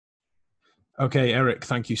Okay, Eric,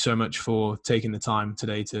 thank you so much for taking the time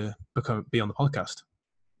today to be on the podcast.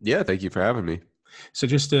 Yeah, thank you for having me. So,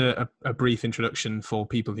 just a brief introduction for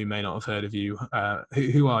people who may not have heard of you.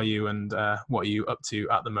 Who are you, and what are you up to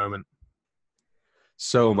at the moment?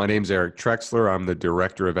 So my name's Eric Trexler. I'm the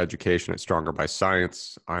Director of Education at Stronger by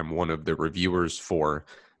Science. I'm one of the reviewers for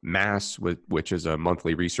MASS, which is a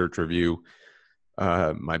monthly research review.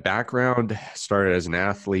 My background started as an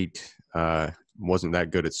athlete, wasn't that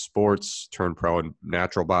good at sports, turned pro in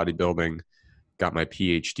natural bodybuilding, got my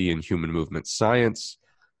PhD in human movement science.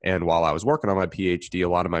 And while I was working on my PhD, a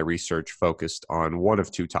lot of my research focused on one of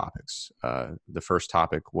two topics. The first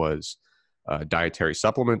topic was dietary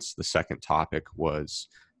supplements. The second topic was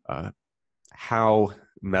how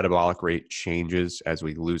metabolic rate changes as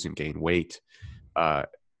we lose and gain weight,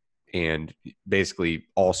 and basically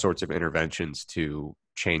all sorts of interventions to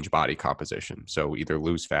change body composition. So either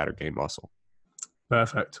lose fat or gain muscle.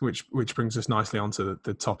 Perfect. Which brings us nicely onto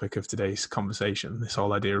the topic of today's conversation. This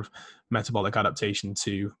whole idea of metabolic adaptation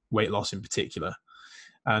to weight loss in particular.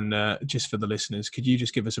 And just for the listeners, could you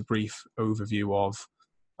just give us a brief overview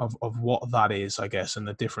of what that is, I guess, and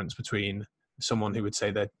the difference between someone who would say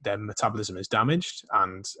that their metabolism is damaged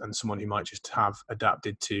and someone who might just have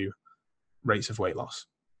adapted to rates of weight loss?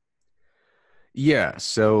 Yeah,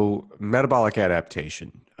 so metabolic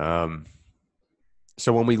adaptation.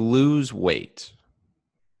 So when we lose weight,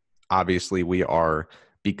 obviously we are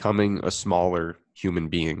becoming a smaller human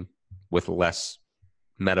being with less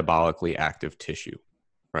metabolically active tissue,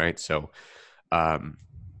 right? So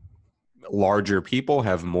larger people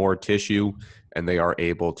have more tissue and they are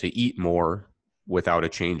able to eat more without a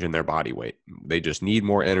change in their body weight. They just need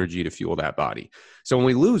more energy to fuel that body. So when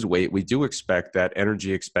we lose weight, we do expect that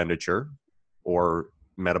energy expenditure or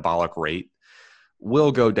metabolic rate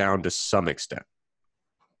will go down to some extent.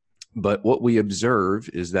 But what we observe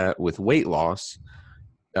is that with weight loss,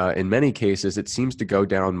 in many cases, it seems to go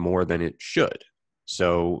down more than it should.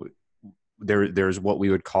 So there's what we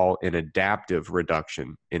would call an adaptive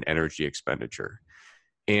reduction in energy expenditure.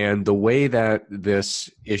 And the way that this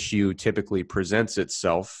issue typically presents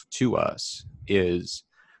itself to us is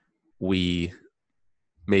we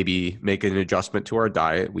maybe make an adjustment to our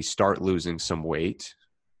diet, we start losing some weight,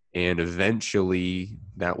 and eventually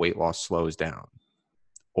that weight loss slows down.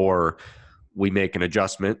 Or we make an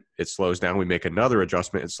adjustment, it slows down, we make another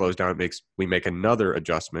adjustment, it slows down, we make another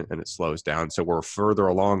adjustment and it slows down. So we're further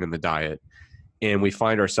along in the diet and we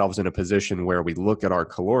find ourselves in a position where we look at our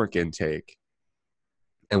caloric intake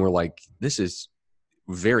and we're like, this is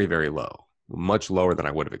very, very low, much lower than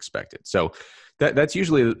I would have expected. So that's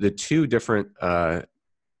usually the two different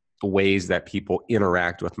ways that people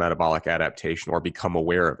interact with metabolic adaptation or become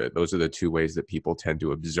aware of it. Those are the two ways that people tend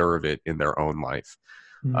to observe it in their own life.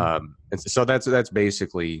 And so that's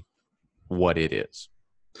basically what it is.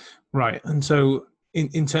 Right. And so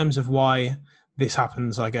in terms of why this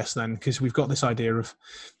happens, I guess then, because we've got this idea of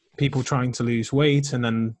people trying to lose weight and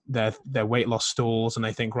then their weight loss stalls and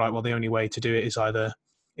they think, right, well, the only way to do it is either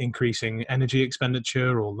increasing energy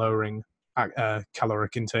expenditure or lowering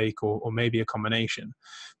caloric intake or maybe a combination.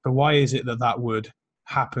 But why is it that would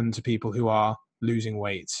happen to people who are losing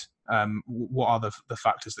weight? What are the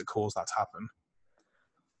factors that cause that to happen?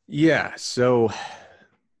 Yeah. So,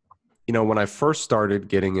 when I first started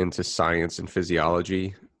getting into science and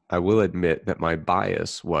physiology, I will admit that my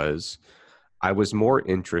bias was I was more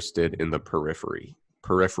interested in the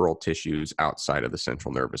peripheral tissues outside of the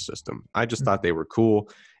central nervous system. I just thought they were cool,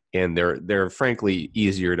 and they're frankly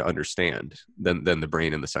easier to understand than the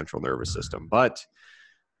brain and the central nervous system. But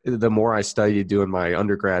the more I studied doing my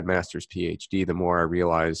undergrad, master's, PhD, the more I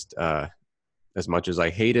realized, as much as I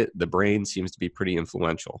hate it, the brain seems to be pretty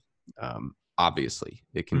influential. Obviously,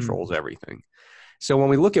 it controls everything. So when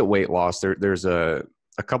we look at weight loss, there's a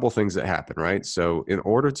couple things that happen, right? So in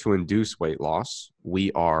order to induce weight loss,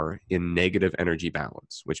 we are in negative energy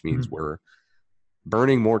balance, which means we're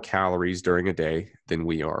burning more calories during a day than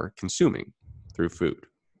we are consuming through food.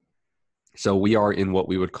 So we are in what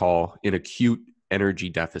we would call an acute energy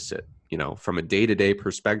deficit. From a day-to-day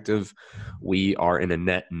perspective, we are in a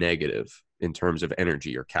net negative in terms of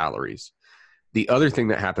energy or calories. The other thing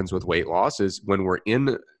that happens with weight loss is when we're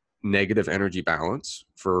in negative energy balance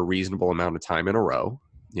for a reasonable amount of time in a row,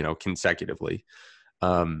 consecutively,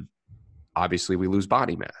 obviously we lose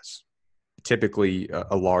body mass. Typically,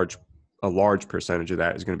 a large percentage of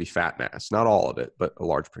that is going to be fat mass. Not all of it, but a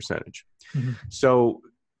large percentage. So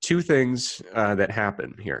two things that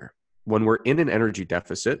happen here. When we're in an energy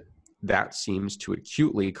deficit, that seems to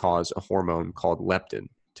acutely cause a hormone called leptin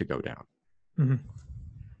to go down.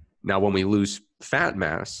 Now, when we lose fat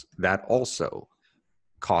mass, that also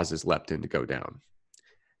causes leptin to go down.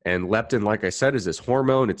 And leptin, like I said, is this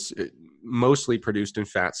hormone. It's mostly produced in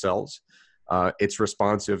fat cells. It's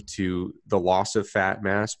responsive to the loss of fat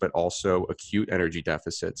mass, but also acute energy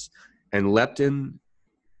deficits. And leptin,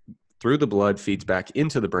 through the blood, feeds back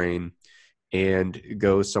into the brain and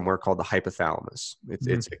goes somewhere called the hypothalamus.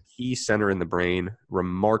 It's a key center in the brain,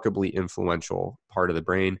 remarkably influential part of the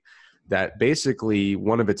brain, that basically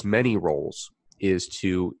one of its many roles is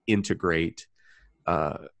to integrate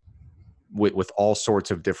with all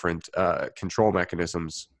sorts of different control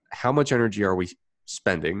mechanisms. How much energy are we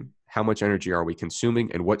spending? How much energy are we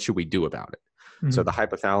consuming? And what should we do about it? So the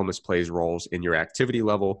hypothalamus plays roles in your activity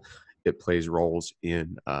level. It plays roles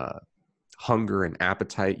in hunger and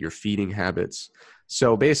appetite, your feeding habits.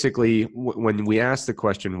 So basically, when we ask the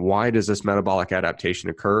question, why does this metabolic adaptation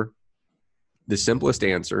occur? The simplest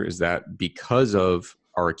answer is that because of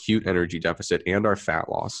our acute energy deficit and our fat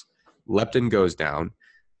loss, leptin goes down.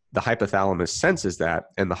 The hypothalamus senses that,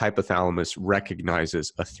 and the hypothalamus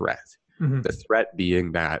recognizes a threat. The threat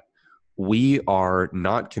being that we are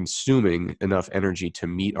not consuming enough energy to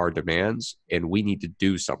meet our demands, and we need to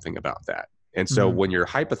do something about that. And so when your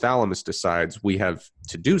hypothalamus decides we have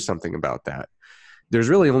to do something about that, there's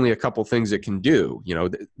really only a couple things it can do. You know,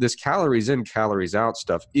 this calories in, calories out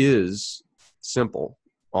stuff is simple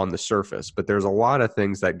on the surface, but there's a lot of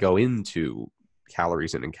things that go into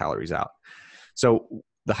calories in and calories out. So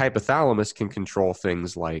the hypothalamus can control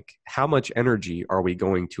things like how much energy are we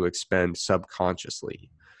going to expend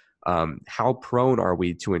subconsciously? How prone are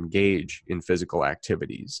we to engage in physical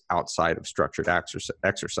activities outside of structured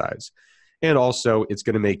exercise? And also, it's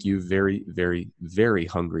going to make you very, very, very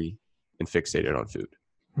hungry and fixated on food.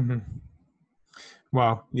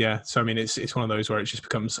 Wow. Yeah. So, I mean, it's one of those where it just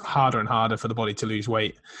becomes harder and harder for the body to lose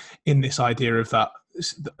weight in this idea of that,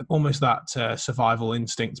 almost that survival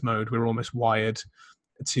instinct mode. We're almost wired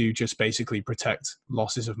to just basically protect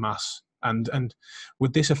losses of mass. And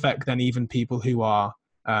would this affect then even people who are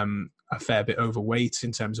a fair bit overweight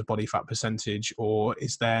in terms of body fat percentage, or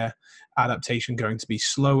is their adaptation going to be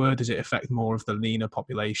slower? Does it affect more of the leaner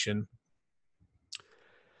population?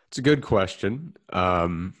 It's a good question.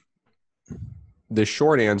 The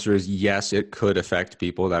short answer is yes, it could affect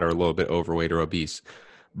people that are a little bit overweight or obese.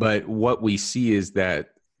 But what we see is that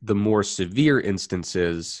the more severe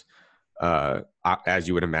instances, as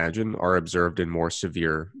you would imagine, are observed in more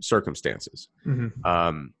severe circumstances.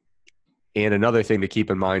 And another thing to keep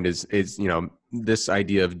in mind is you know, this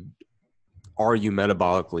idea of, are you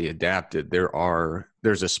metabolically adapted?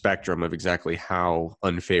 There's a spectrum of exactly how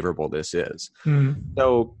unfavorable this is.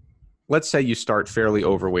 So let's say you start fairly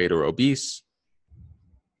overweight or obese,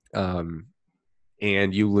 and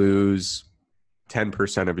you lose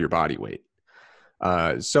 10% of your body weight.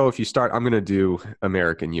 So if you start, I'm going to do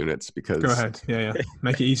American units because... Go ahead. Yeah.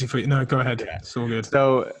 Make it easy for you. No, go ahead. Yeah. It's all good.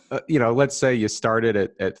 So, you know, let's say you started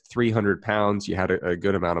at 300 pounds, you had a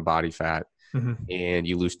good amount of body fat, and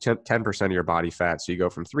you lose 10% of your body fat. So you go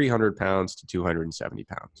from 300 pounds to 270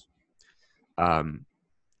 pounds.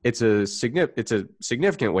 It's a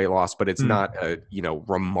significant weight loss, but it's not a, you know,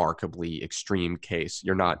 remarkably extreme case.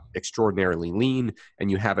 You're not extraordinarily lean, and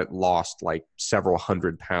you haven't lost like several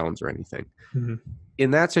hundred pounds or anything.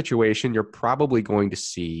 In that situation, you're probably going to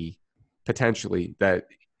see potentially that,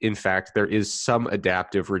 in fact, there is some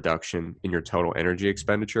adaptive reduction in your total energy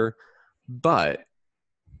expenditure. But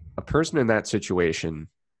a person in that situation,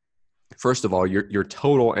 first of all, your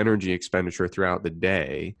total energy expenditure throughout the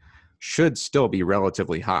day should still be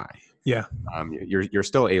relatively high. Yeah. You're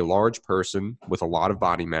still a large person with a lot of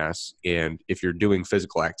body mass, and if you're doing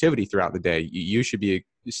physical activity throughout the day, you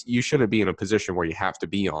shouldn't be in a position where you have to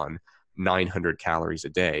be on 900 calories a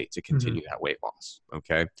day to continue that weight loss.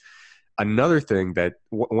 Okay. Another thing that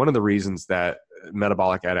one of the reasons that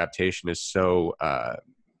metabolic adaptation is so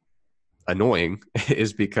annoying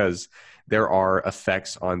is because there are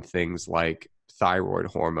effects on things like thyroid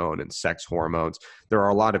hormone and sex hormones. There are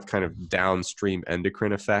a lot of kind of downstream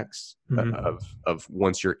endocrine effects of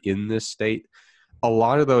once you're in this state. A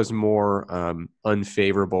lot of those more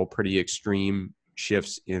unfavorable, pretty extreme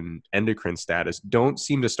shifts in endocrine status don't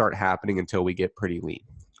seem to start happening until we get pretty lean.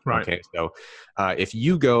 Right. Okay. So if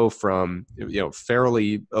you go from, you know,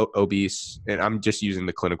 fairly obese, and I'm just using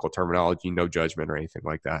the clinical terminology, no judgment or anything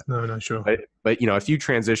like that. No, sure. But you know, if you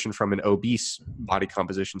transition from an obese body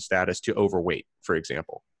composition status to overweight, for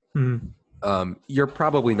example, you're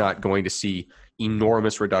probably not going to see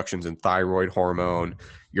enormous reductions in thyroid hormone.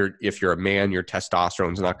 If you're a man, your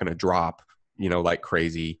testosterone is not going to drop, you know, like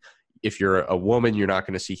crazy. If you're a woman, you're not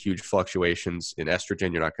going to see huge fluctuations in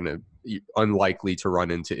estrogen. You're unlikely to run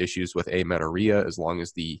into issues with amenorrhea as long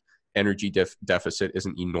as the energy deficit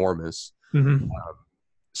isn't enormous. Mm-hmm.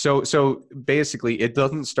 So basically, it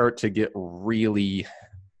doesn't start to get really,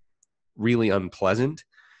 really unpleasant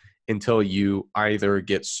until you either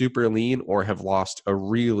get super lean or have lost a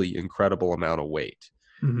really incredible amount of weight.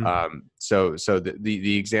 Mm-hmm. So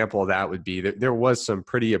the example of that would be that there was some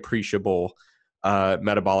pretty appreciable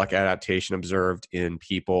metabolic adaptation observed in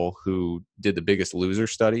people who did the Biggest Loser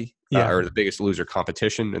study, Yeah. or the Biggest Loser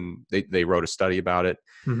competition, and they wrote a study about it.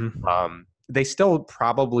 Mm-hmm. They still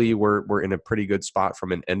probably were in a pretty good spot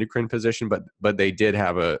from an endocrine position, but they did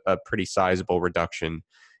have a pretty sizable reduction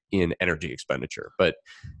in energy expenditure. But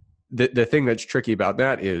the thing that's tricky about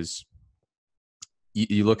that is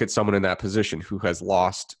you look at someone in that position who has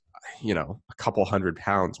lost, a couple 100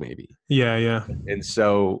 pounds maybe. Yeah. Yeah. And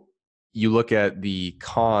so you look at the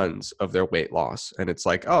cons of their weight loss and it's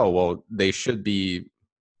like, oh, well, they should be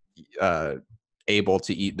able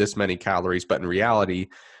to eat this many calories, but in reality,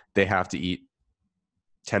 they have to eat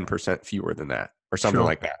 10% fewer than that or something Sure.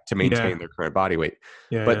 like that to Yeah. maintain their current body weight.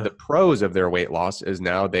 Yeah. But Yeah. the pros of their weight loss is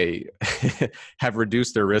now they have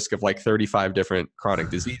reduced their risk of like 35 different chronic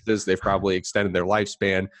diseases. They've probably extended their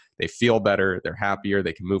lifespan. They feel better. They're happier.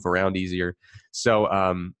 They can move around easier. So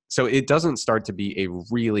it doesn't start to be a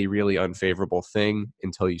really, really unfavorable thing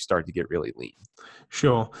until you start to get really lean.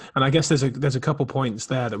 Sure. And I guess there's a couple points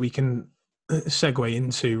there that we can segue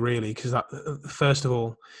into, really, because first of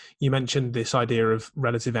all, you mentioned this idea of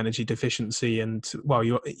relative energy deficiency, and well,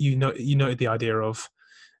 you noted the idea of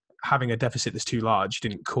having a deficit that's too large. You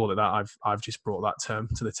didn't call it that. I've just brought that term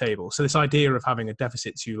to the table. So this idea of having a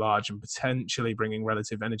deficit too large and potentially bringing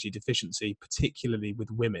relative energy deficiency, particularly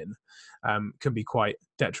with women, can be quite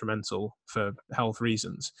detrimental for health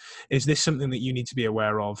reasons. Is this something that you need to be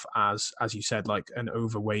aware of as you said, like an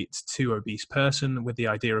overweight to obese person, with the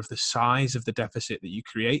idea of the size of the deficit that you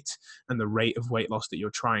create and the rate of weight loss that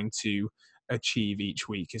you're trying to achieve each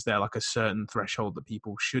week? Is there like a certain threshold that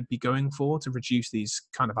people should be going for to reduce these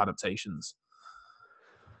kind of adaptations?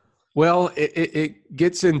 Well, it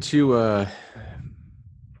gets into a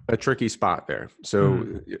tricky spot there. So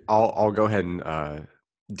Mm, I'll go ahead and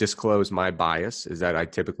disclose my bias is that I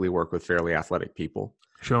typically work with fairly athletic people.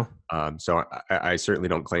 sure. So I certainly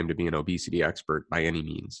don't claim to be an obesity expert by any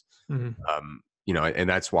means. Mm, And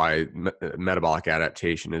that's why metabolic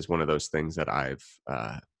adaptation is one of those things that I've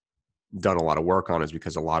done a lot of work on, is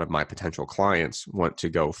because a lot of my potential clients want to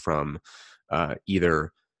go from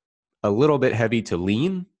either a little bit heavy to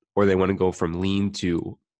lean, or they want to go from lean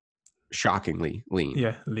to shockingly lean.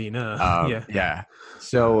 yeah, leaner. Yeah. Yeah.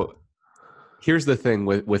 So here's the thing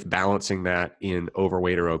with balancing that in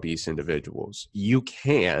overweight or obese individuals. You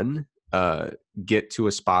can get to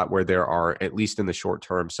a spot where there are, at least in the short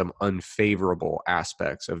term, some unfavorable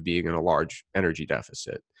aspects of being in a large energy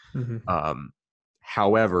deficit. Mm-hmm.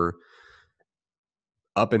 However,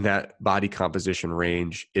 up in that body composition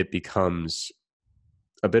range, it becomes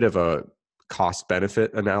a bit of a cost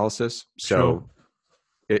benefit analysis. Sure. So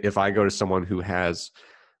if I go to someone who has,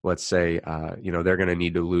 let's say, they're going to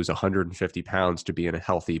need to lose 150 pounds to be in a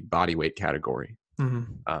healthy body weight category,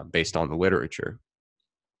 Mm-hmm. based on the literature,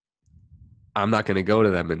 I'm not going to go to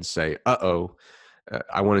them and say,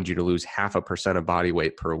 I wanted you to lose 0.5% of body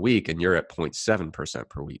weight per week and you're at 0.7%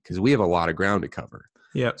 per week, because we have a lot of ground to cover.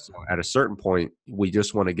 Yeah. So at a certain point, we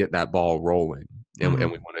just want to get that ball rolling, and we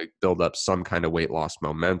want to build up some kind of weight loss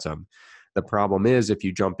momentum. The problem is, if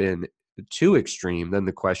you jump in too extreme, then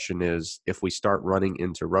the question is, if we start running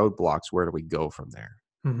into roadblocks, where do we go from there?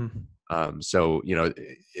 Mm-hmm. So,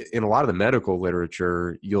 in a lot of the medical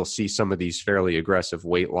literature, you'll see some of these fairly aggressive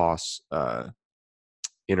weight loss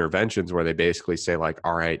interventions where they basically say, like,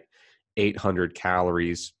 all right, 800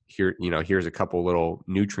 calories here, here's a couple little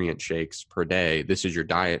nutrient shakes per day. This is your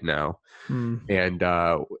diet now. Mm.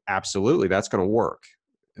 And absolutely, that's going to work.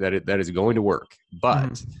 That is going to work,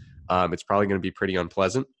 but it's probably going to be pretty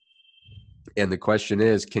unpleasant. And the question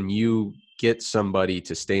is, can you get somebody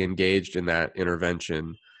to stay engaged in that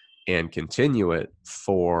intervention and continue it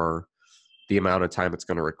for the amount of time it's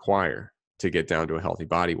going to require to get down to a healthy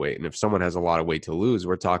body weight? And if someone has a lot of weight to lose,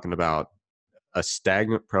 we're talking about a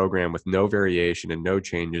stagnant program with no variation and no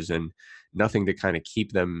changes and nothing to kind of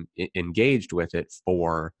keep them engaged with it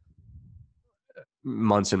for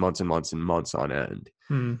months and months and months and months on end.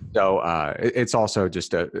 So it's also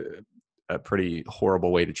just a pretty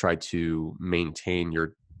horrible way to try to maintain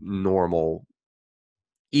your normal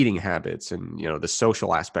eating habits and, the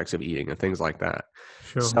social aspects of eating and things like that.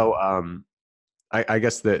 Sure. So I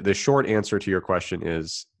guess the short answer to your question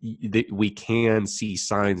is we can see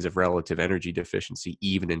signs of relative energy deficiency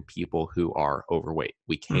even in people who are overweight.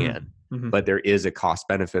 We can, Mm-hmm. but there is a cost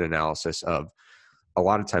benefit analysis of a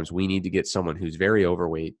lot of times we need to get someone who's very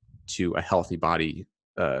overweight to a healthy body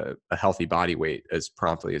weight as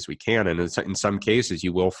promptly as we can. And in some cases,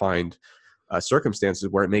 you will find circumstances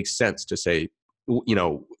where it makes sense to say,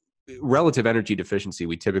 relative energy deficiency,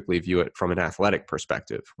 we typically view it from an athletic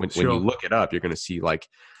perspective. When you look it up, you're going to see like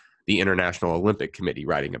the International Olympic Committee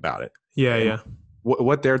writing about it. Yeah, and yeah.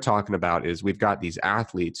 What they're talking about is we've got these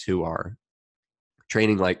athletes who are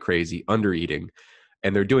training like crazy, under eating,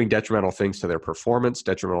 and they're doing detrimental things to their performance,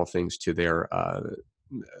 detrimental things to their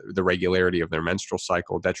the regularity of their menstrual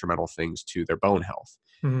cycle, detrimental things to their bone health.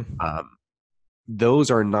 Mm-hmm.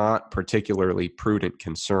 Those are not particularly prudent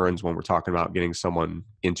concerns when we're talking about getting someone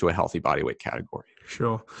into a healthy body weight category.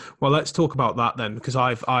 Sure. Well, let's talk about that then, because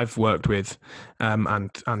I've worked with and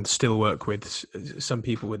still work with some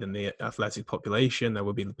people within the athletic population. There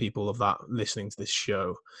will be the people of that listening to this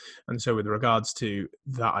show, and so with regards to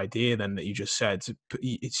that idea then that you just said,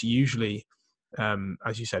 it's usually,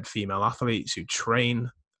 as you said, female athletes who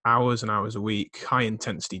train hours and hours a week, high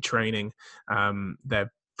intensity training.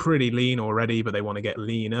 They're pretty lean already, but they want to get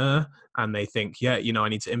leaner, and they think, I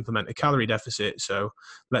need to implement a calorie deficit. So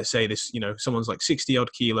let's say this, someone's like 60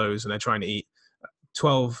 odd kilos and they're trying to eat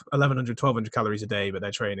 1200 calories a day, but they're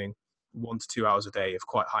training 1 to 2 hours a day of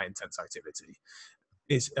quite high intense activity.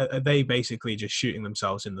 Are they basically just shooting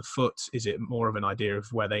themselves in the foot? Is it more of an idea of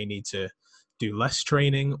where they need to do less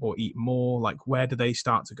training or eat more? Like, where do they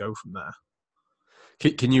start to go from there?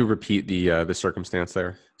 Can you repeat the circumstance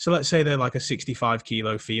there? So let's say they're like a 65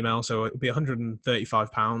 kilo female. So it would be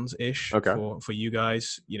 135 pounds ish for you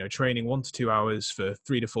guys, training 1 to 2 hours for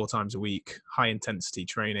 3 to 4 times a week, high intensity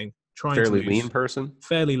training, fairly lean person,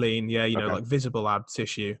 fairly lean. Yeah. Like visible ab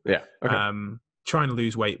tissue. Yeah. Okay. Trying to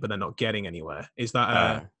lose weight, but they're not getting anywhere. Is that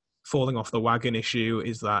a falling off the wagon issue?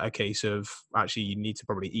 Is that a case of actually you need to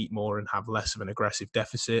probably eat more and have less of an aggressive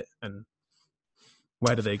deficit? And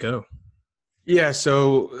where do they go? Yeah,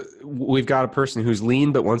 so we've got a person who's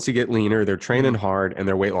lean but wants to get leaner. They're training hard and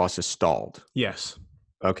their weight loss is stalled. Yes.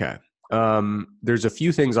 Okay. There's a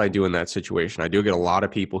few things I do in that situation. I do get a lot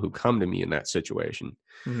of people who come to me in that situation.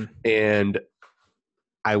 Mm-hmm. And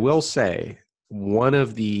I will say one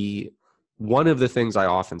of the things I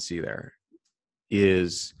often see there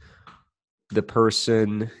is the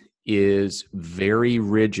person is very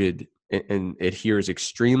rigid and adheres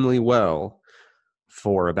extremely well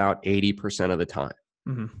for about 80% of the time.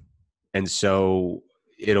 Mm-hmm. And so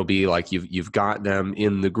it'll be like you've got them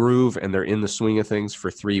in the groove and they're in the swing of things for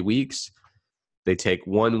 3 weeks. They take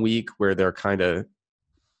 1 week where they're kind of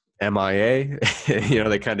MIA,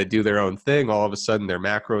 they kind of do their own thing. All of a sudden their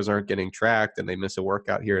macros aren't getting tracked and they miss a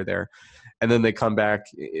workout here or there. And then they come back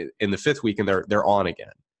in the 5th week and they're on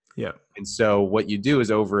again. Yeah. And so what you do is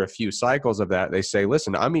over a few cycles of that, they say,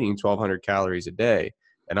 listen, I'm eating 1,200 calories a day.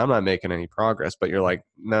 And I'm not making any progress, but you're like,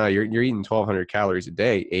 no, you're eating 1,200 calories a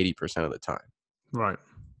day 80% of the time. Right.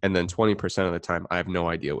 And then 20% of the time, I have no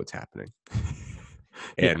idea what's happening.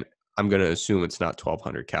 And I'm going to assume it's not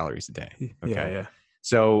 1,200 calories a day. Okay? Yeah.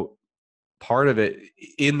 So part of it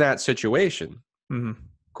in that situation,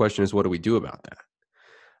 question is, what do we do about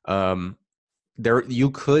that?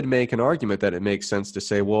 You could make an argument that it makes sense to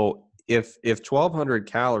say, well, if 1,200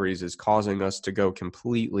 calories is causing us to go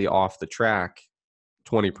completely off the track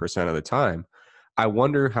 20% of the time, I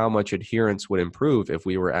wonder how much adherence would improve if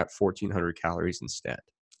we were at 1,400 calories instead.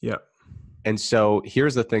 Yeah. And so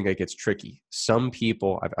here's the thing that gets tricky. Some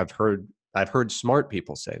people, I've heard smart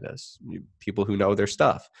people say this, people who know their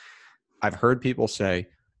stuff. I've heard people say,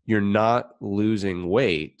 you're not losing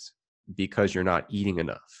weight because you're not eating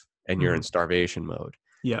enough and you're in starvation mode.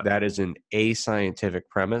 Yeah. That is an ascientific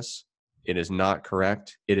premise. It is not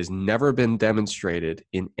correct. It has never been demonstrated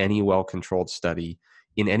in any well-controlled study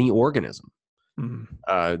in any organism.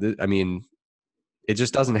 It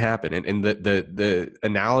just doesn't happen. And the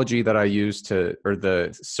analogy that I use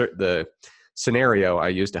the scenario I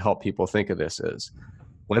use to help people think of this is,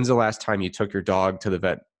 when's the last time you took your dog to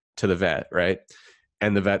the vet, right?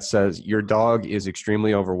 And the vet says, your dog is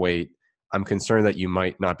extremely overweight. I'm concerned that you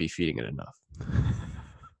might not be feeding it enough.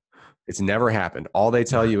 It's never happened. All they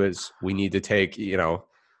tell you is we need to take,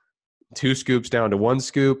 2 scoops down to 1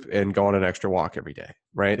 scoop and go on an extra walk every day.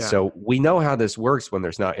 Right. Yeah. So we know how this works when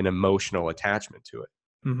there's not an emotional attachment to it.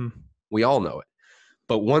 Mm-hmm. We all know it.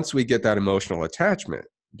 But once we get that emotional attachment,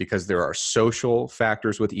 because there are social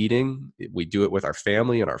factors with eating, we do it with our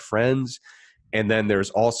family and our friends. And then there's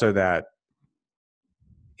also that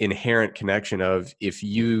inherent connection of, if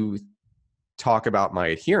you talk about my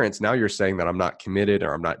adherence, now you're saying that I'm not committed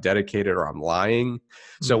or I'm not dedicated or I'm lying.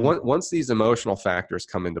 So once these emotional factors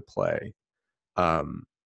come into play,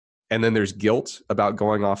 and then there's guilt about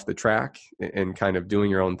going off the track and kind of doing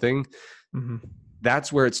your own thing. Mm-hmm.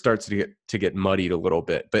 That's where it starts to get muddied a little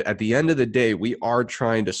bit. But at the end of the day, we are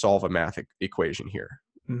trying to solve a math equation here.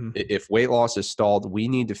 Mm-hmm. If weight loss is stalled, we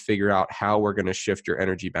need to figure out how we're going to shift your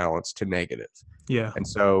energy balance to negative. Yeah. And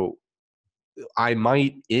so I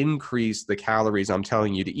might increase the calories I'm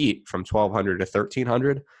telling you to eat from 1,200 to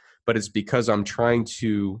 1,300, but it's because I'm trying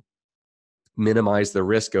to minimize the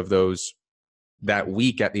risk of that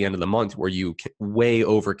week at the end of the month where you way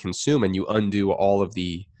over consume and you undo all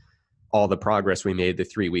the progress we made the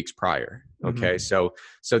 3 weeks prior. Okay. Mm-hmm.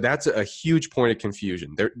 So that's a huge point of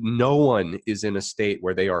confusion. No one is in a state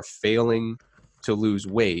where they are failing to lose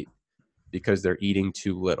weight because they're eating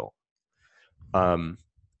too little.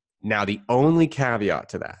 Now the only caveat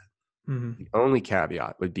to that, Mm-hmm. the only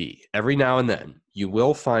caveat would be every now and then you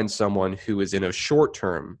will find someone who is in a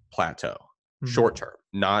short-term plateau, Mm-hmm. short-term,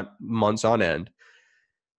 not months on end.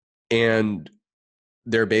 And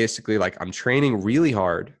they're basically like, I'm training really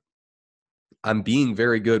hard. I'm being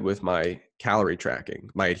very good with my calorie tracking.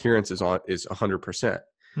 My adherence is 100%.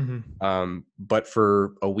 Mm-hmm. But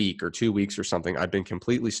for a week or 2 weeks or something, I've been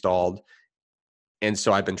completely stalled. And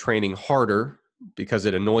so I've been training harder because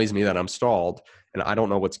it annoys me that I'm stalled and I don't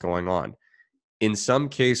know what's going on. In some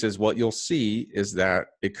cases, what you'll see is that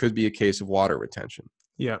it could be a case of water retention.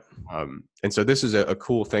 Yeah. And so this is a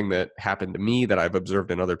cool thing that happened to me that I've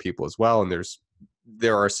observed in other people as well. And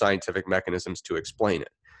there are scientific mechanisms to explain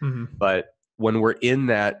it. Mm-hmm. But when we're in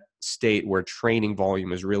that state where training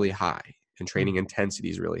volume is really high and training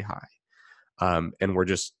intensity is really high, and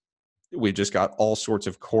we've just got all sorts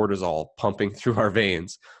of cortisol pumping through our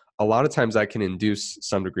veins, a lot of times that can induce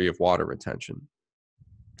some degree of water retention.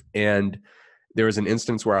 And there was an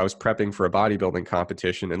instance where I was prepping for a bodybuilding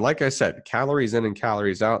competition. And like I said, calories in and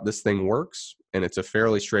calories out, this thing works. And it's a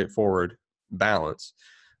fairly straightforward balance.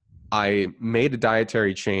 I made a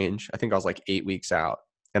dietary change. I think I was like 8 weeks out.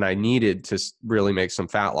 And I needed to really make some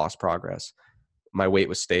fat loss progress. My weight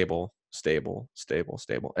was stable.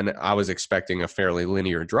 And I was expecting a fairly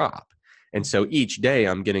linear drop. And so each day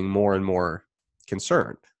I'm getting more and more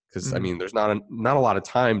concerned because, I mean, there's not a lot of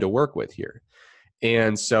time to work with here.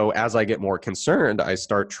 And so as I get more concerned, I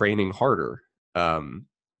start training harder,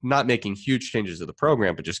 not making huge changes to the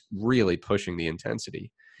program, but just really pushing the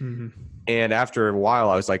intensity. Mm-hmm. And after a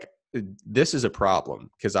while, I was like, this is a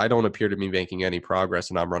problem because I don't appear to be making any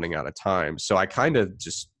progress and I'm running out of time. So I kind of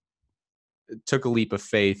just took a leap of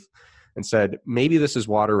faith and said, maybe this is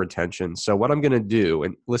water retention. So what I'm going to do,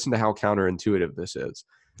 and listen to how counterintuitive this is,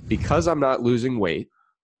 because I'm not losing weight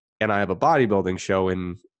and I have a bodybuilding show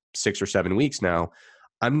in 6 or 7 weeks now,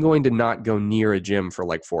 I'm going to not go near a gym for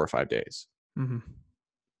like 4 or 5 days. Mm-hmm.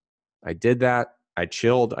 I did that. I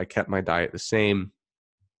chilled. I kept my diet the same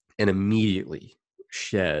and immediately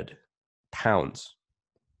shed pounds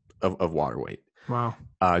of water weight. Wow.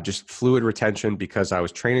 Just fluid retention because I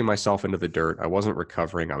was training myself into the dirt. I wasn't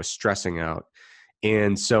recovering. I was stressing out.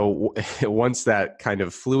 And so once that kind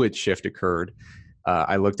of fluid shift occurred,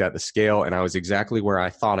 I looked at the scale and I was exactly where I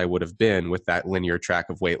thought I would have been with that linear track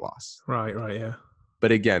of weight loss. Right, yeah.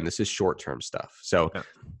 But again, this is short-term stuff. So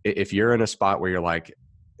if you're in a spot where you're like,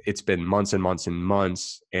 it's been months and months and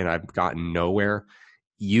months and I've gotten nowhere,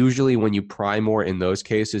 usually when you pry more in those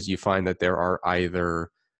cases, you find that there are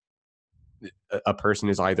a person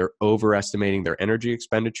is either overestimating their energy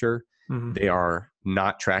expenditure. Mm-hmm. They are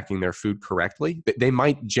not tracking their food correctly. They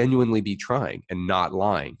might genuinely be trying and not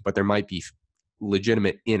lying, but there might be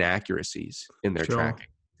legitimate inaccuracies in their tracking.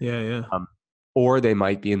 Yeah. Or they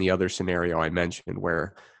might be in the other scenario I mentioned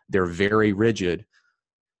where they're very rigid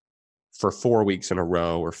for 4 weeks in a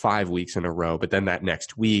row or 5 weeks in a row. But then that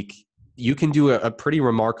next week, you can do a pretty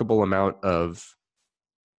remarkable amount of,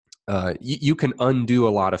 you can undo a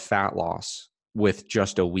lot of fat loss with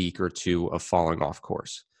just a week or two of falling off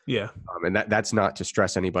course. Yeah. And that's not to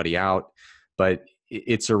stress anybody out, but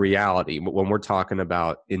it's a reality. When we're talking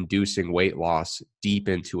about inducing weight loss deep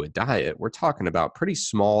into a diet, we're talking about pretty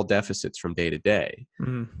small deficits from day to day.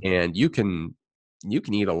 Mm-hmm. And you can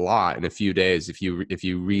eat a lot in a few days if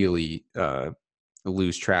you really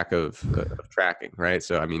lose track of tracking, right?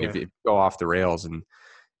 So I mean, if you go off the rails and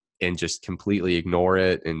just completely ignore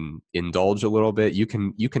it and indulge a little bit, you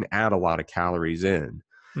can add a lot of calories in.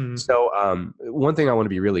 Mm-hmm. So one thing I want to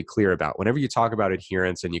be really clear about, whenever you talk about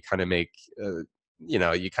adherence and you kind of make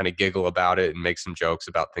you kind of giggle about it and make some jokes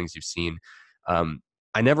about things you've seen,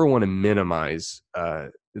 I never want to minimize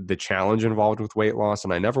the challenge involved with weight loss,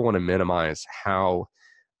 and I never want to minimize how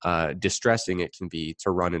distressing it can be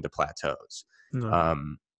to run into plateaus. No.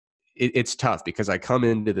 it's tough because I come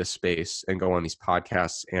into this space and go on these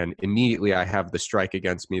podcasts, and immediately I have the strike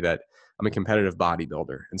against me that I'm a competitive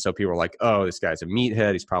bodybuilder. And so people are like, oh, this guy's a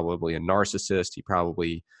meathead. He's probably a narcissist. He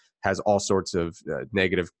probably has all sorts of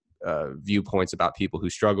negative viewpoints about people who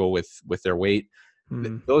struggle with their weight.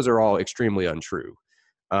 Those are all extremely untrue.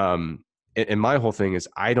 And my whole thing is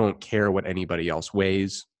I don't care what anybody else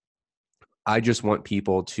weighs. I just want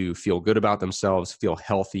people to feel good about themselves, feel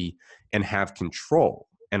healthy, and have control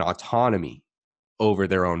and autonomy over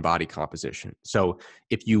their own body composition. So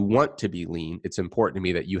if you want to be lean, it's important to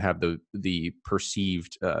me that you have the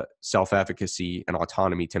perceived self-efficacy and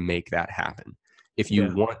autonomy to make that happen. If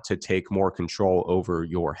you want to take more control over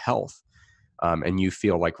your health, and you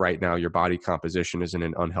feel like right now your body composition is in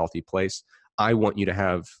an unhealthy place, I want you to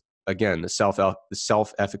have, again, the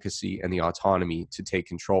self-efficacy and the autonomy to take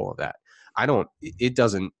control of that. It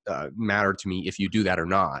doesn't matter to me if you do that or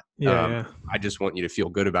not. I just want you to feel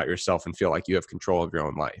good about yourself and feel like you have control of your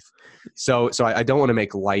own life. So I don't want to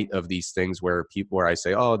make light of these things where I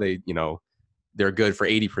say, oh, they're good for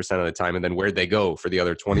 80% of the time, and then where'd they go for the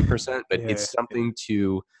other 20%? But it's something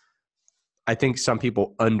to, I think some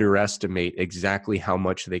people underestimate exactly how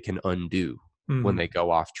much they can undo when they go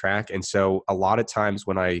off track. And so a lot of times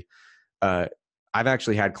when I've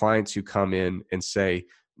actually had clients who come in and say,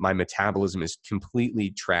 my metabolism is completely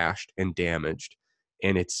trashed and damaged,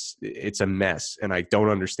 and it's a mess, and I don't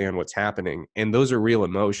understand what's happening. And those are real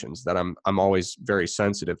emotions that I'm always very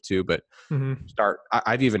sensitive to. But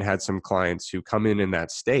I've even had some clients who come in that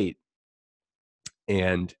state,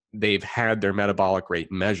 and they've had their metabolic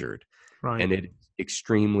rate measured, and it's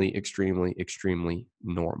extremely, extremely, extremely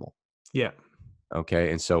normal. Yeah. Okay.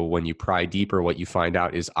 And so when you pry deeper, what you find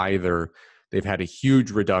out is either they've had a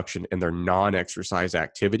huge reduction in their non-exercise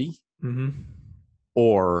activity,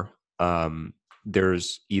 or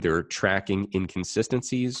there's either tracking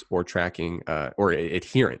inconsistencies or tracking or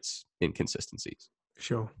adherence inconsistencies.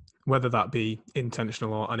 Sure. Whether that be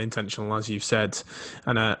intentional or unintentional, as you've said.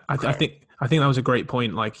 And I think that was a great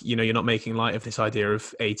point. Like, you're not making light of this idea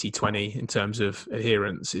of 80-20 in terms of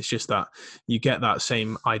adherence. It's just that you get that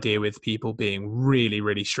same idea with people being really,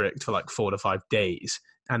 really strict for like 4 to 5 days,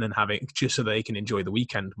 and then having, just so they can enjoy the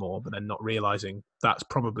weekend more, but then not realizing that's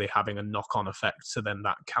probably having a knock-on effect to then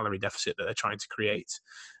that calorie deficit that they're trying to create,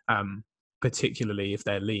 particularly if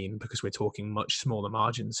they're lean, because we're talking much smaller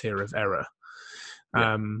margins here of error.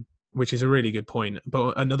 Which is a really good point.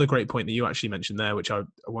 But another great point that you actually mentioned there, which I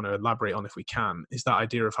want to elaborate on if we can, is that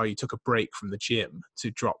idea of how you took a break from the gym to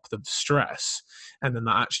drop the stress, and then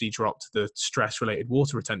that actually dropped the stress-related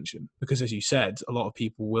water retention. Because as you said, a lot of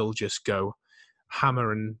people will just go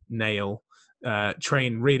hammer and nail,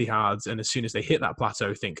 train really hard, and as soon as they hit that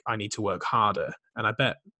plateau, think, I need to work harder. And I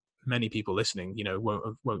bet many people listening,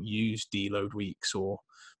 won't use deload weeks or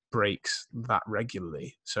breaks that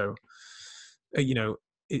regularly. So,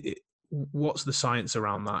 what's the science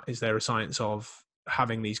around that? Is there a science of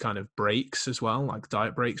having these kind of breaks as well, like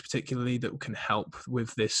diet breaks particularly, that can help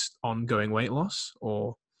with this ongoing weight loss?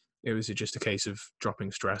 Or is it just a case of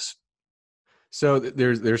dropping stress? So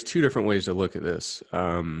there's 2 different ways to look at this.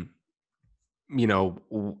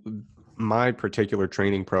 My particular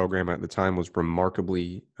training program at the time was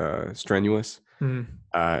remarkably strenuous.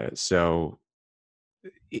 So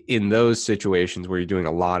in those situations where you're doing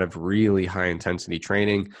a lot of really high intensity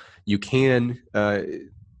training, you can,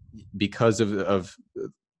 because of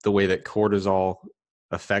the way that cortisol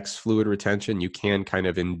affects fluid retention, you can kind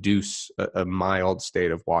of induce a mild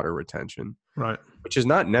state of water retention, right? Which is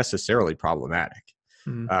not necessarily problematic.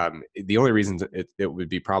 The only reason it would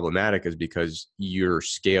be problematic is because your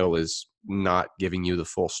scale is not giving you the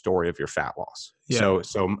full story of your fat loss.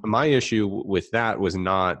 So my issue with that was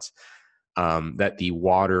not that the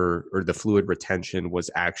water or the fluid retention was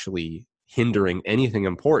actually hindering anything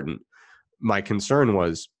important. My concern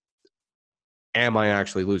was, am I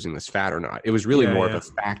actually losing this fat or not? It was really more of a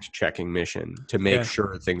fact-checking mission to make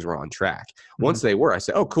sure things were on track. Once they were, I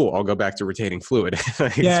said, oh, cool, I'll go back to retaining fluid. It's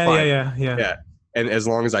fine. Yeah. And as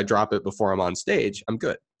long as I drop it before I'm on stage, I'm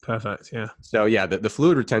good. Perfect. Yeah. So the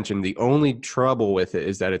fluid retention, the only trouble with it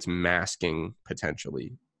is that it's masking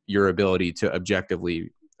potentially your ability to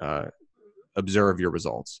objectively observe your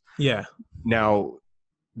results. Yeah. Now,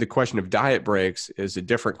 the question of diet breaks is a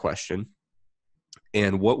different question.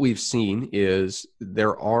 And what we've seen is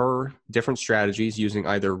there are different strategies using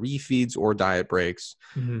either refeeds or diet breaks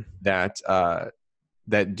that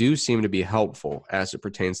do seem to be helpful as it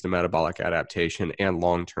pertains to metabolic adaptation and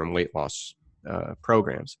long-term weight loss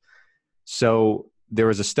programs. So there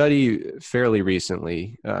was a study fairly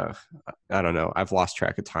recently. I don't know. I've lost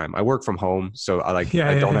track of time. I work from home, so I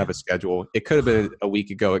don't have a schedule. It could have been a week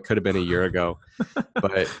ago. It could have been a year ago,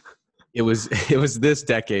 but it was it was this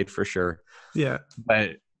decade for sure. Yeah.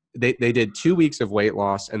 But they did 2 weeks of weight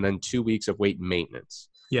loss and then 2 weeks of weight maintenance.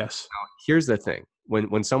 Yes. Now, here's the thing.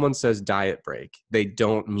 When someone says diet break, they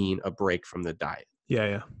don't mean a break from the diet.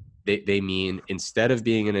 Yeah. They mean instead of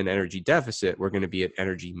being in an energy deficit, we're going to be at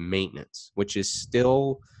energy maintenance, which is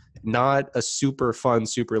still not a super fun,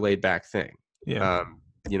 super laid back thing. Yeah.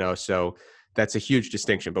 So that's a huge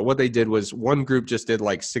distinction. But what they did was one group just did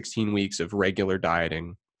like 16 weeks of regular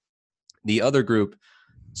dieting. The other group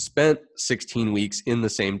spent 16 weeks in the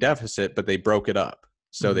same deficit, but they broke it up.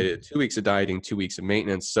 So they did 2 weeks of dieting, 2 weeks of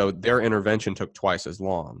maintenance. So their intervention took twice as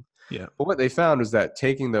long. Yeah. But what they found was that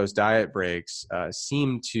taking those diet breaks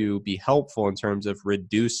seemed to be helpful in terms of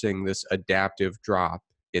reducing this adaptive drop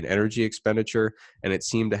in energy expenditure, and it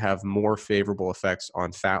seemed to have more favorable effects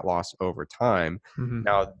on fat loss over time. Mm-hmm.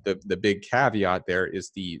 Now, the big caveat there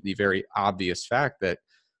is the very obvious fact that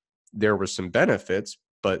there were some benefits,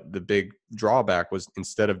 but the big drawback was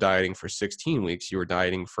instead of dieting for 16 weeks, you were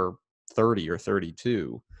dieting for 30 or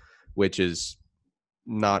 32, which is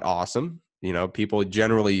not awesome. People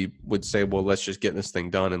generally would say, well, let's just get this thing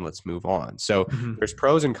done and let's move on. So there's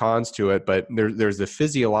pros and cons to it, but there's the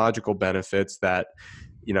physiological benefits that,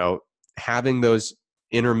 having those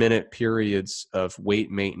intermittent periods of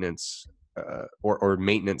weight maintenance or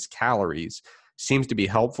maintenance calories seems to be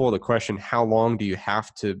helpful. The question, how long do you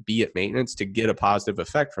have to be at maintenance to get a positive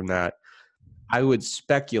effect from that? I would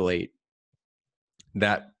speculate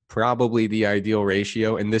that probably the ideal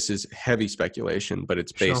ratio, and this is heavy speculation, but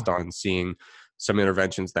it's based on seeing some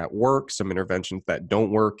interventions that work, some interventions that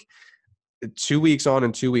don't work. 2 weeks on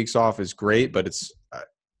and 2 weeks off is great, but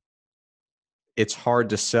it's hard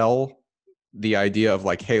to sell the idea of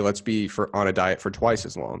like, hey, let's be on a diet for twice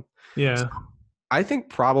as long. Yeah. So I think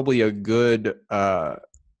probably a good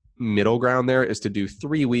middle ground there is to do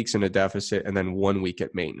 3 weeks in a deficit and then 1 week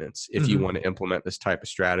at maintenance if you want to implement this type of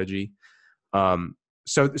strategy.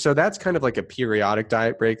 So that's kind of like a periodic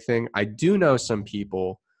diet break thing. I do know some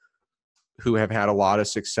people who have had a lot of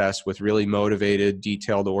success with really motivated,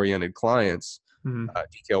 detail-oriented clients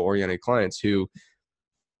who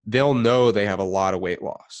they'll know they have a lot of weight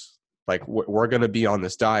loss. Like we're going to be on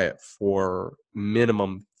this diet for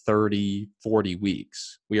minimum 30, 40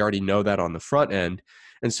 weeks. We already know that on the front end.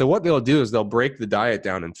 And so what they'll do is they'll break the diet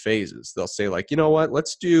down in phases. They'll say like, you know what,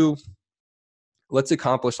 let's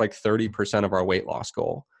accomplish like 30% of our weight loss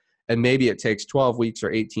goal. And maybe it takes 12 weeks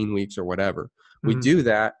or 18 weeks or whatever. We do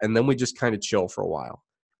that. And then we just kind of chill for a while.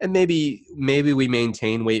 And maybe we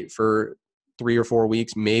maintain weight for 3 or 4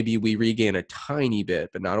 weeks. Maybe we regain a tiny bit,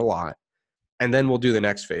 but not a lot. And then we'll do the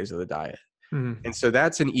next phase of the diet. And so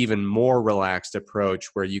that's an even more relaxed approach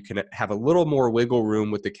where you can have a little more wiggle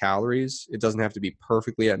room with the calories. It doesn't have to be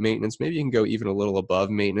perfectly at maintenance. Maybe you can go even a little above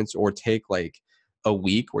maintenance or take like a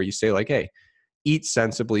week where you say like, hey, eat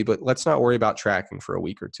sensibly, but let's not worry about tracking for a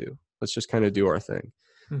week or two. Let's just kind of do our thing.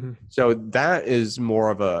 So that is more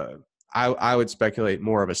of I would speculate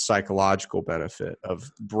more of a psychological benefit of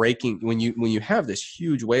breaking when you have this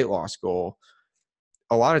huge weight loss goal.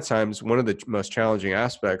 A lot of times, one of the most challenging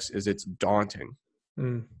aspects is it's daunting,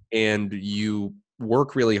 and you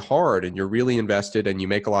work really hard and you're really invested and you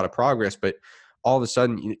make a lot of progress. But all of a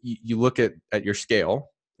sudden, you look at your scale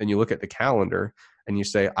and you look at the calendar and you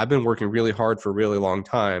say, I've been working really hard for a really long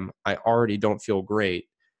time. I already don't feel great,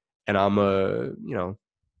 and I'm a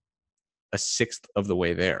sixth of the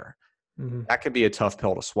way there. That could be a tough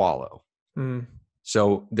pill to swallow.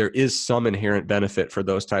 So there is some inherent benefit for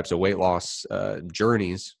those types of weight loss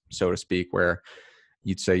journeys, so to speak, where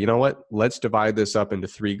you'd say, you know what, let's divide this up into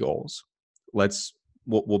 3 goals.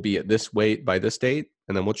 We'll be at this weight by this date,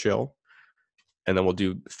 and then we'll chill. And then we'll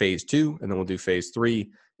do phase 2, and then we'll do phase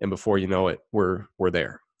 3. And before you know it, we're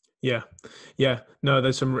there. Yeah. No,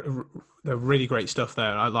 there's some really great stuff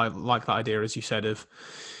there. I like that idea, as you said, of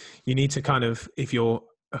you need to kind of, if you're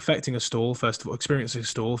affecting a stall, experiencing a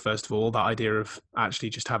stall, first of all, that idea of actually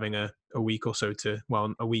just having a week or so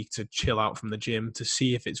a week to chill out from the gym to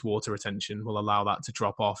see if it's water retention will allow that to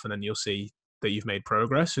drop off. And then you'll see that you've made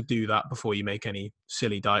progress. So do that before you make any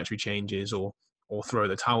silly dietary changes or throw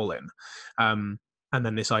the towel in. And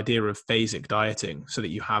then this idea of phasic dieting, so that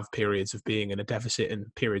you have periods of being in a deficit and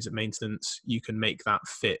periods of maintenance. You can make that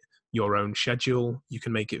fit your own schedule. You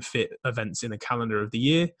can make it fit events in the calendar of the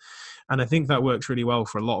year. And I think that works really well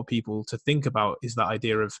for a lot of people to think about, is that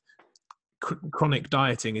idea of chronic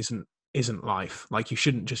dieting isn't life. Like, you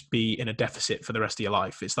shouldn't just be in a deficit for the rest of your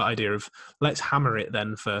life. It's that idea of let's hammer it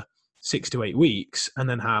then for 6 to 8 weeks and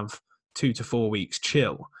then have 2 to 4 weeks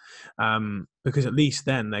chill, because at least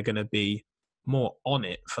then they're going to be more on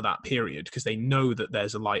it for that period because they know that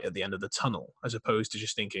there's a light at the end of the tunnel, as opposed to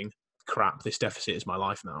just thinking, crap, this deficit is my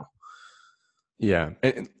life now. Yeah.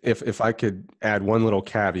 And if I could add one little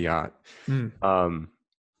caveat,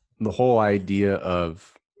 the whole idea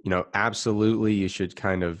of, absolutely you should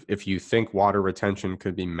kind of, if you think water retention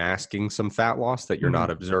could be masking some fat loss that you're not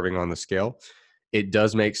observing on the scale, it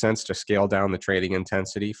does make sense to scale down the training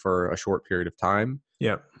intensity for a short period of time.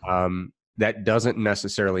 Yeah. That doesn't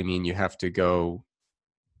necessarily mean you have to go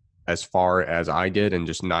as far as I did and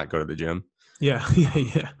just not go to the gym. Yeah.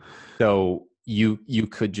 Yeah. So you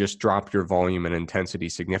could just drop your volume and intensity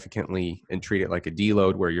significantly and treat it like a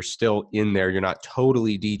deload where you're still in there. You're not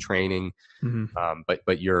totally detraining,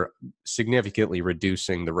 but you're significantly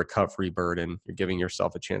reducing the recovery burden. You're giving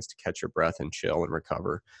yourself a chance to catch your breath and chill and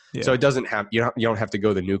recover. Yeah. So it doesn't have, you don't have to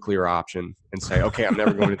go the nuclear option and say, okay, I'm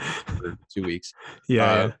never going to for 2 weeks.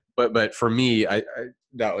 Yeah. But for me, I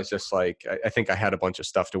that was just like, I think I had a bunch of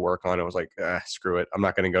stuff to work on. I was like, screw it. I'm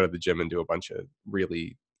not going to go to the gym and do a bunch of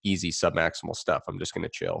really easy submaximal stuff. I'm just going to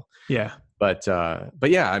chill. Yeah. But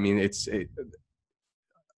yeah, I mean,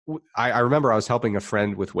 I remember I was helping a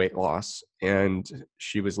friend with weight loss, and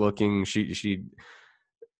she was looking, she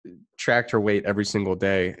tracked her weight every single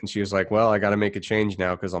day. And she was like, well, I got to make a change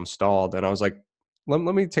now because I'm stalled. And I was like, let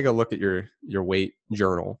me take a look at your weight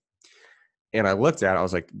journal. And I looked at it, I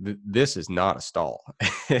was like, this is not a stall.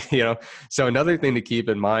 So another thing to keep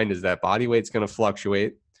in mind is that body weight's going to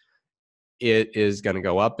fluctuate. It is going to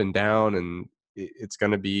go up and down, and it's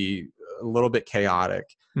going to be a little bit chaotic.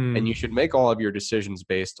 And you should make all of your decisions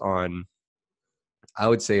based on, I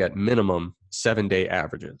would say at minimum, 7-day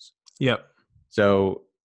averages. Yep. So,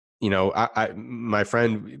 my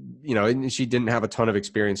friend, and she didn't have a ton of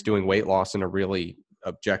experience doing weight loss in a really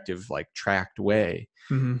objective, like tracked way.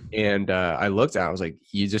 And I looked at it, I was like,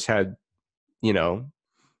 you just had,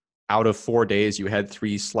 out of 4 days, you had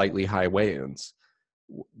 3 slightly high weigh-ins.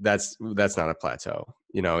 That's not a plateau.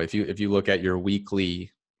 If you look at your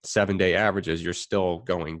weekly 7-day averages, you're still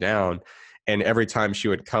going down. And every time she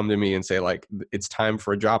would come to me and say like, it's time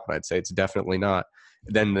for a drop, and I'd say it's definitely not.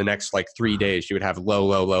 Then the next like 3 days she would have low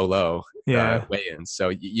weigh-ins. So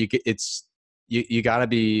you gotta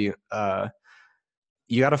be,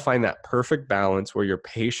 you got to find that perfect balance where you're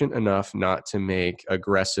patient enough not to make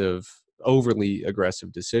overly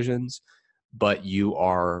aggressive decisions, but you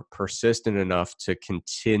are persistent enough to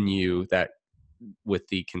continue that with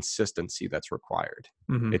the consistency that's required.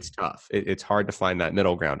 It's tough. It's hard to find that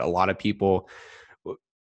middle ground. A lot of people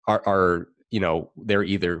are they're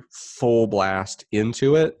either full blast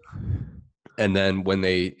into it, and then when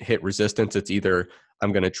they hit resistance, it's either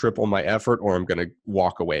I'm going to triple my effort or I'm going to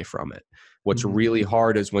walk away from it. What's really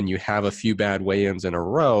hard is when you have a few bad weigh-ins in a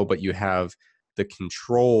row, but you have the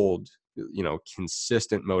controlled,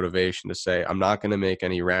 consistent motivation to say, I'm not going to make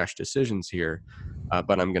any rash decisions here,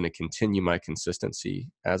 but I'm going to continue my consistency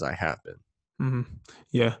as I have been.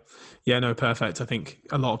 Yeah. No, perfect. I think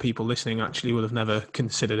a lot of people listening actually would have never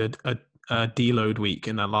considered a deload week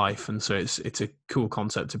in their life, and so it's a cool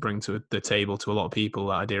concept to bring to the table to a lot of people,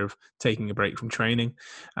 that idea of taking a break from training,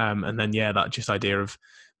 and then that just idea of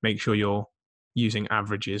make sure you're using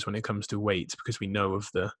averages when it comes to weight, because we know of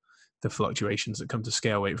the fluctuations that come to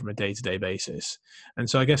scale weight from a day-to-day basis. And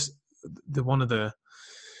so I guess one of the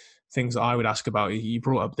things that I would ask about, you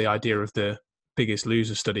brought up the idea of the Biggest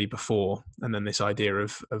Loser study before, and then this idea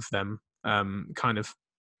of them kind of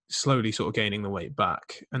slowly sort of gaining the weight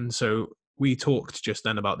back. And so we talked just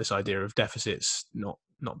then about this idea of deficits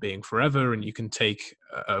not being forever, and you can take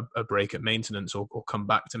a break at maintenance or come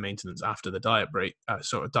back to maintenance after the diet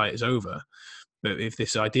is over. But if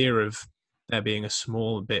this idea of there being a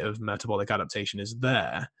small bit of metabolic adaptation is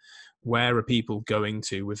there, where are people going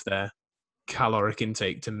to with their caloric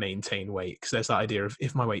intake to maintain weight? Because there's that idea of,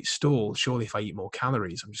 if my weight stalls, surely if I eat more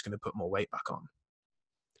calories, I'm just going to put more weight back on.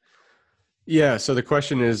 Yeah. So the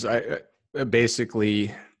question is,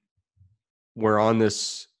 basically, we're on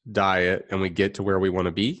this diet and we get to where we want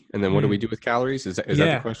to be, and then what do we do with calories? Is that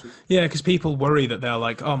the question? Yeah, because people worry that they're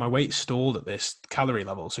like, oh, my weight's stalled at this calorie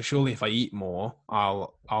level, so surely if I eat more,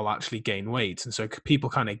 I'll actually gain weight. And so people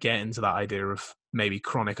kind of get into that idea of maybe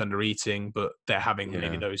chronic undereating, but they're having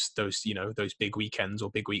maybe those big weekends or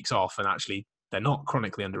big weeks off, and actually they're not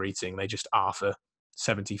chronically undereating, they just are for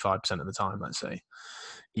 75% of the time, let's say.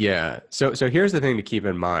 Yeah. So here's the thing to keep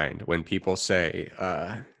in mind when people say,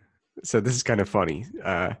 so this is kind of funny.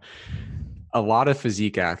 A lot of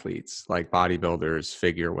physique athletes, like bodybuilders,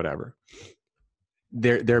 figure, whatever,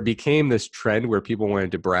 there became this trend where people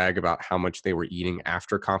wanted to brag about how much they were eating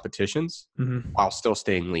after competitions while still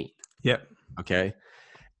staying lean. Yep. Okay.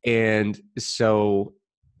 And so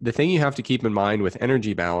the thing you have to keep in mind with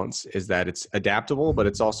energy balance is that it's adaptable, but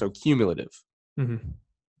it's also cumulative.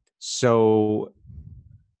 So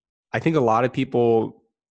I think a lot of people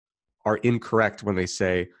are incorrect when they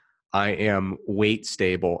say, I am weight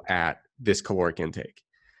stable at this caloric intake.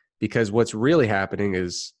 Because what's really happening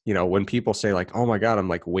is, you know, when people say like, oh my God, I'm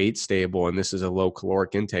like weight stable and this is a low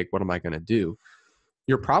caloric intake, what am I going to do?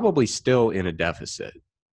 You're probably still in a deficit.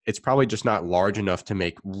 It's probably just not large enough to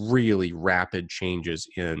make really rapid changes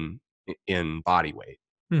in body weight.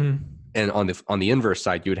 And on the inverse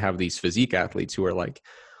side, you would have these physique athletes who are like,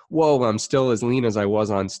 whoa, I'm still as lean as I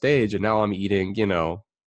was on stage. And now I'm eating, you know,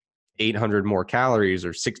 800 more calories or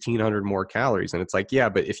 1600 more calories. And it's like, yeah,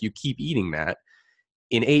 but if you keep eating that,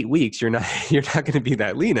 in 8 weeks, you're not going to be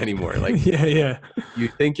that lean anymore. Like, you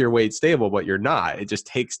think you're weight stable, but you're not. It just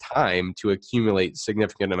takes time to accumulate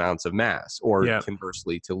significant amounts of mass, or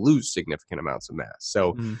conversely, to lose significant amounts of mass.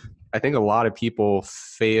 So I think a lot of people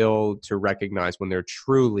fail to recognize when they're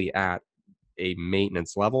truly at a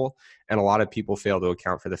maintenance level. And a lot of people fail to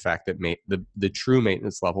account for the fact that the true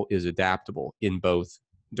maintenance level is adaptable in both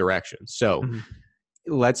directions. So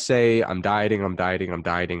let's say I'm dieting.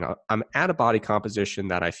 I'm at a body composition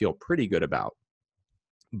that I feel pretty good about,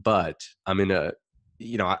 but I'm in a,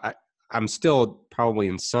 you know, I'm still probably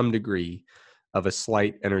in some degree of a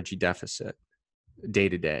slight energy deficit day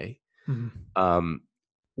to day.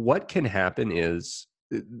 What can happen is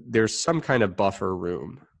there's some kind of buffer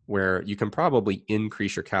room where you can probably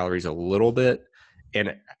increase your calories a little bit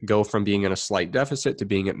and go from being in a slight deficit to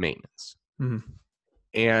being at maintenance.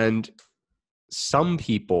 And some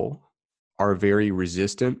people are very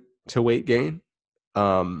resistant to weight gain.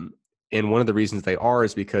 And one of the reasons they are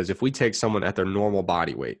is because if we take someone at their normal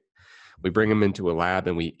body weight, we bring them into a lab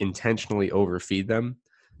and we intentionally overfeed them.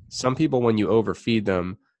 Some people, when you overfeed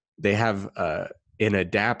them, they have an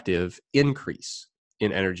adaptive increase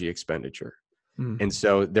in energy expenditure. And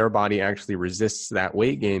so their body actually resists that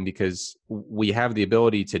weight gain because we have the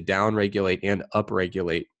ability to downregulate and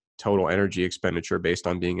upregulate total energy expenditure based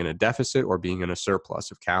on being in a deficit or being in a surplus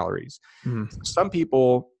of calories. Some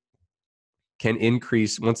people can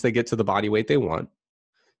increase, once they get to the body weight they want,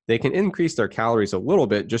 they can increase their calories a little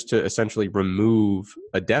bit just to essentially remove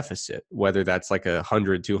a deficit, whether that's like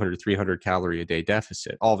 100, 200, 300 calorie a day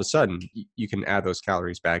deficit. All of a sudden, you can add those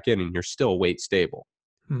calories back in and you're still weight stable.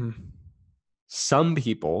 Some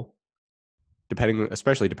people,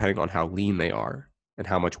 especially depending on how lean they are and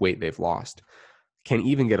how much weight they've lost, can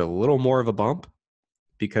even get a little more of a bump,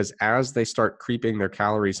 because as they start creeping their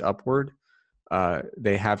calories upward,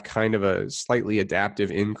 they have kind of a slightly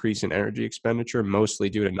adaptive increase in energy expenditure, mostly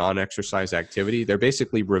due to non-exercise activity. They're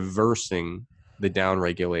basically reversing the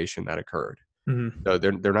downregulation that occurred. So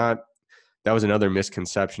they're not, that was another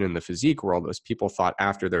misconception in the physique world, was people thought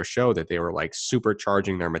after their show that they were like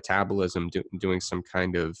supercharging their metabolism, doing some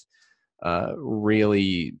kind of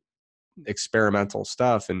really experimental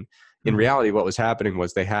stuff. And in reality, what was happening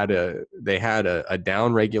was they had a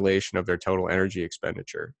down regulation of their total energy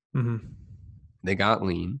expenditure. They got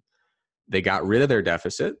lean. They got rid of their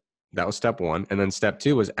deficit. That was step one. And then step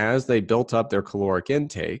two was, as they built up their caloric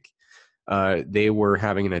intake, they were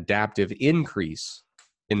having an adaptive increase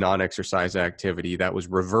in non-exercise activity that was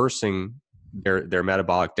reversing their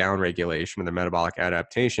metabolic downregulation or their metabolic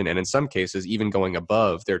adaptation. And in some cases, even going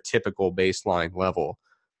above their typical baseline level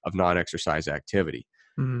of non-exercise activity.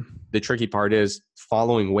 The tricky part is,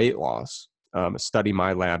 following weight loss, a study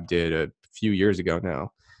my lab did a few years ago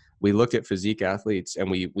now, we looked at physique athletes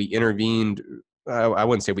and we intervened. I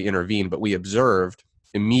wouldn't say we intervened, but we observed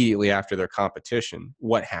immediately after their competition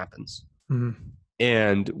what happens.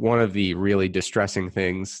 And one of the really distressing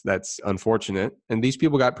things that's unfortunate, and these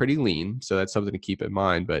people got pretty lean, so that's something to keep in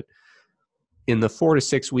mind, but in the 4 to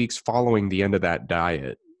 6 weeks following the end of that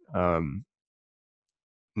diet,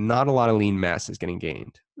 not a lot of lean mass is getting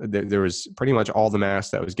gained. There was pretty much all the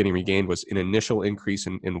mass that was getting regained was an initial increase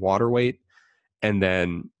in water weight, and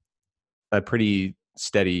then a pretty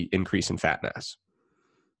steady increase in fat mass.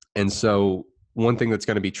 And so one thing that's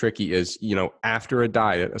going to be tricky is, you know, after a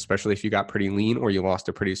diet, especially if you got pretty lean or you lost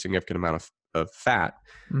a pretty significant amount of fat,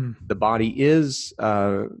 the body is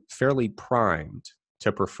fairly primed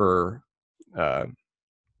to prefer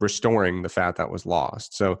restoring the fat that was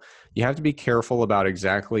lost. So you have to be careful about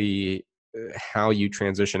exactly how you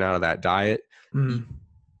transition out of that diet.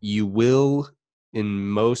 You will, in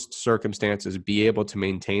most circumstances, be able to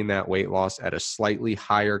maintain that weight loss at a slightly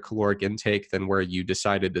higher caloric intake than where you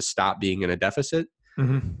decided to stop being in a deficit.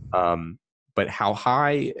 But how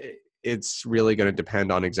high, it's really going to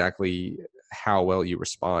depend on exactly how well you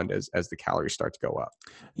respond as the calories start to go up.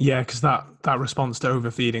 Yeah, because that response to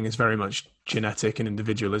overfeeding is very much genetic and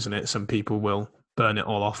individual, isn't it? Some people will burn it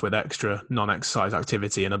all off with extra non-exercise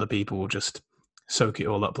activity, and other people will just soak it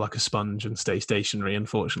all up like a sponge and stay stationary,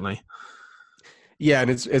 unfortunately. Yeah, and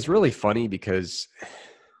it's really funny because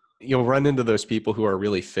you'll run into those people who are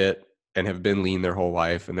really fit and have been lean their whole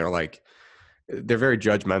life, and they're very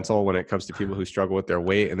judgmental when it comes to people who struggle with their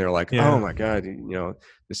weight, and they're like, oh Yeah. my God,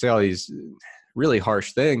 they say all these really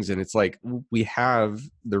harsh things. And it's like, we have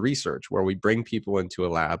the research where we bring people into a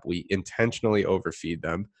lab, we intentionally overfeed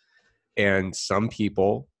them, and some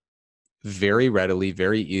people very readily,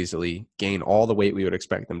 very easily gain all the weight we would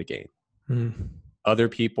expect them to gain. Mm. Other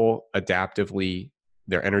people adaptively,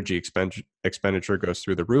 their energy expenditure goes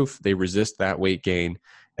through the roof. They resist that weight gain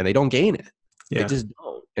and they don't gain it. They Yeah. just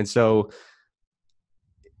don't. And so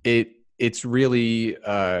it's really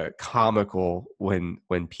comical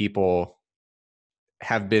when people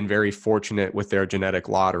have been very fortunate with their genetic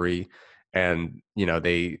lottery, and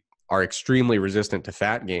they are extremely resistant to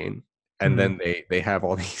fat gain, and then they have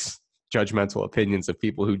all these judgmental opinions of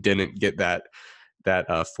people who didn't get that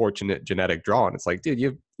fortunate genetic draw. And it's like, dude,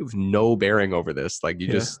 you have no bearing over this. Like, you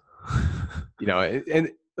just and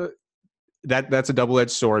that's a double-edged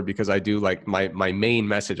sword, because I do, like, my main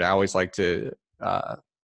message I always like to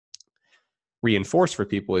reinforce for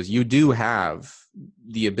people is, you do have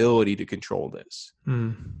the ability to control this.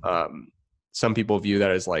 Some people view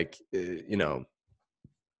that as like,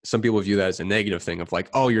 some people view that as a negative thing of like,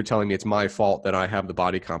 oh, you're telling me it's my fault that I have the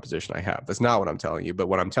body composition I have. That's not what I'm telling you. But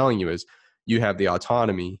what I'm telling you is, you have the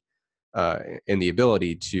autonomy and the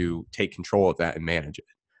ability to take control of that and manage it.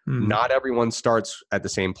 Not everyone starts at the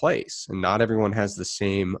same place, and not everyone has the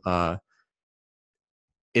same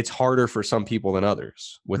it's harder for some people than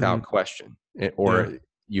others, without question. Or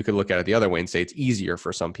you could look at it the other way and say it's easier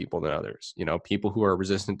for some people than others. People who are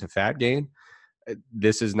resistant to fat gain,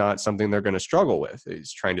 this is not something they're going to struggle with,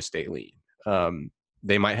 is trying to stay lean.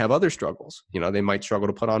 They might have other struggles. They might struggle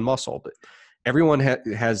to put on muscle, but everyone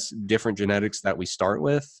has different genetics that we start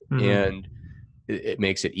with, and it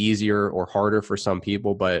makes it easier or harder for some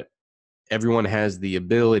people, but everyone has the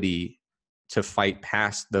ability to fight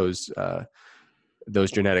past those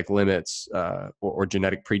genetic limits or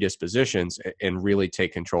genetic predispositions, and really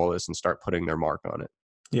take control of this and start putting their mark on it.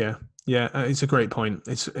 Yeah. It's a great point.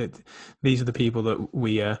 These are the people that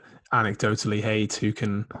we anecdotally hate, who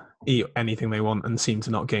can eat anything they want and seem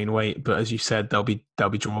to not gain weight. But as you said, there'll be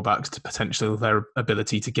drawbacks to potentially their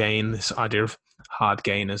ability to gain, this idea of hard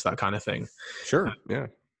gainers, that kind of thing. Sure. Yeah.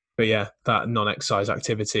 But yeah, that non-exercise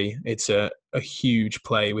activity, it's a huge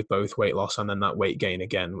play with both weight loss and then that weight gain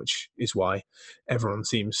again, which is why everyone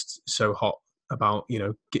seems so hot about,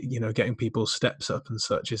 getting people's steps up and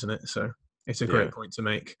such, isn't it? So it's a great point to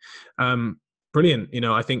make. Brilliant.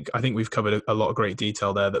 I think we've covered a lot of great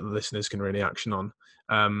detail there that the listeners can really action on.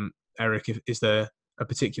 Eric, is there a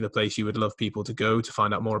particular place you would love people to go to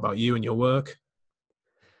find out more about you and your work?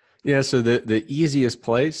 Yeah, so the easiest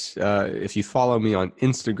place, if you follow me on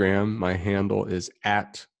Instagram, my handle is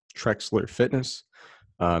at Trexler Fitness.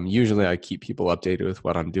 Usually I keep people updated with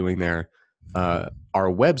what I'm doing there. Our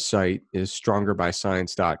website is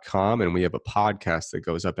strongerbyscience.com, and we have a podcast that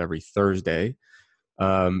goes up every Thursday.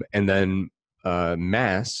 And then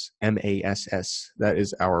MASS, MASS, that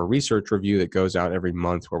is our research review that goes out every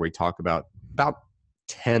month, where we talk about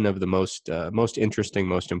 10 of the most interesting,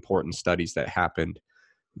 most important studies that happened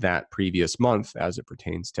that previous month as it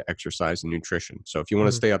pertains to exercise and nutrition. So if you want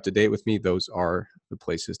to stay up to date with me, those are the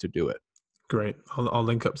places to do it. Great. I'll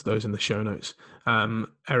link up to those in the show notes.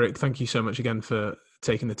 Eric, thank you so much again for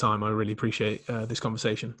taking the time. I really appreciate this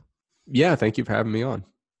conversation. Yeah, thank you for having me on.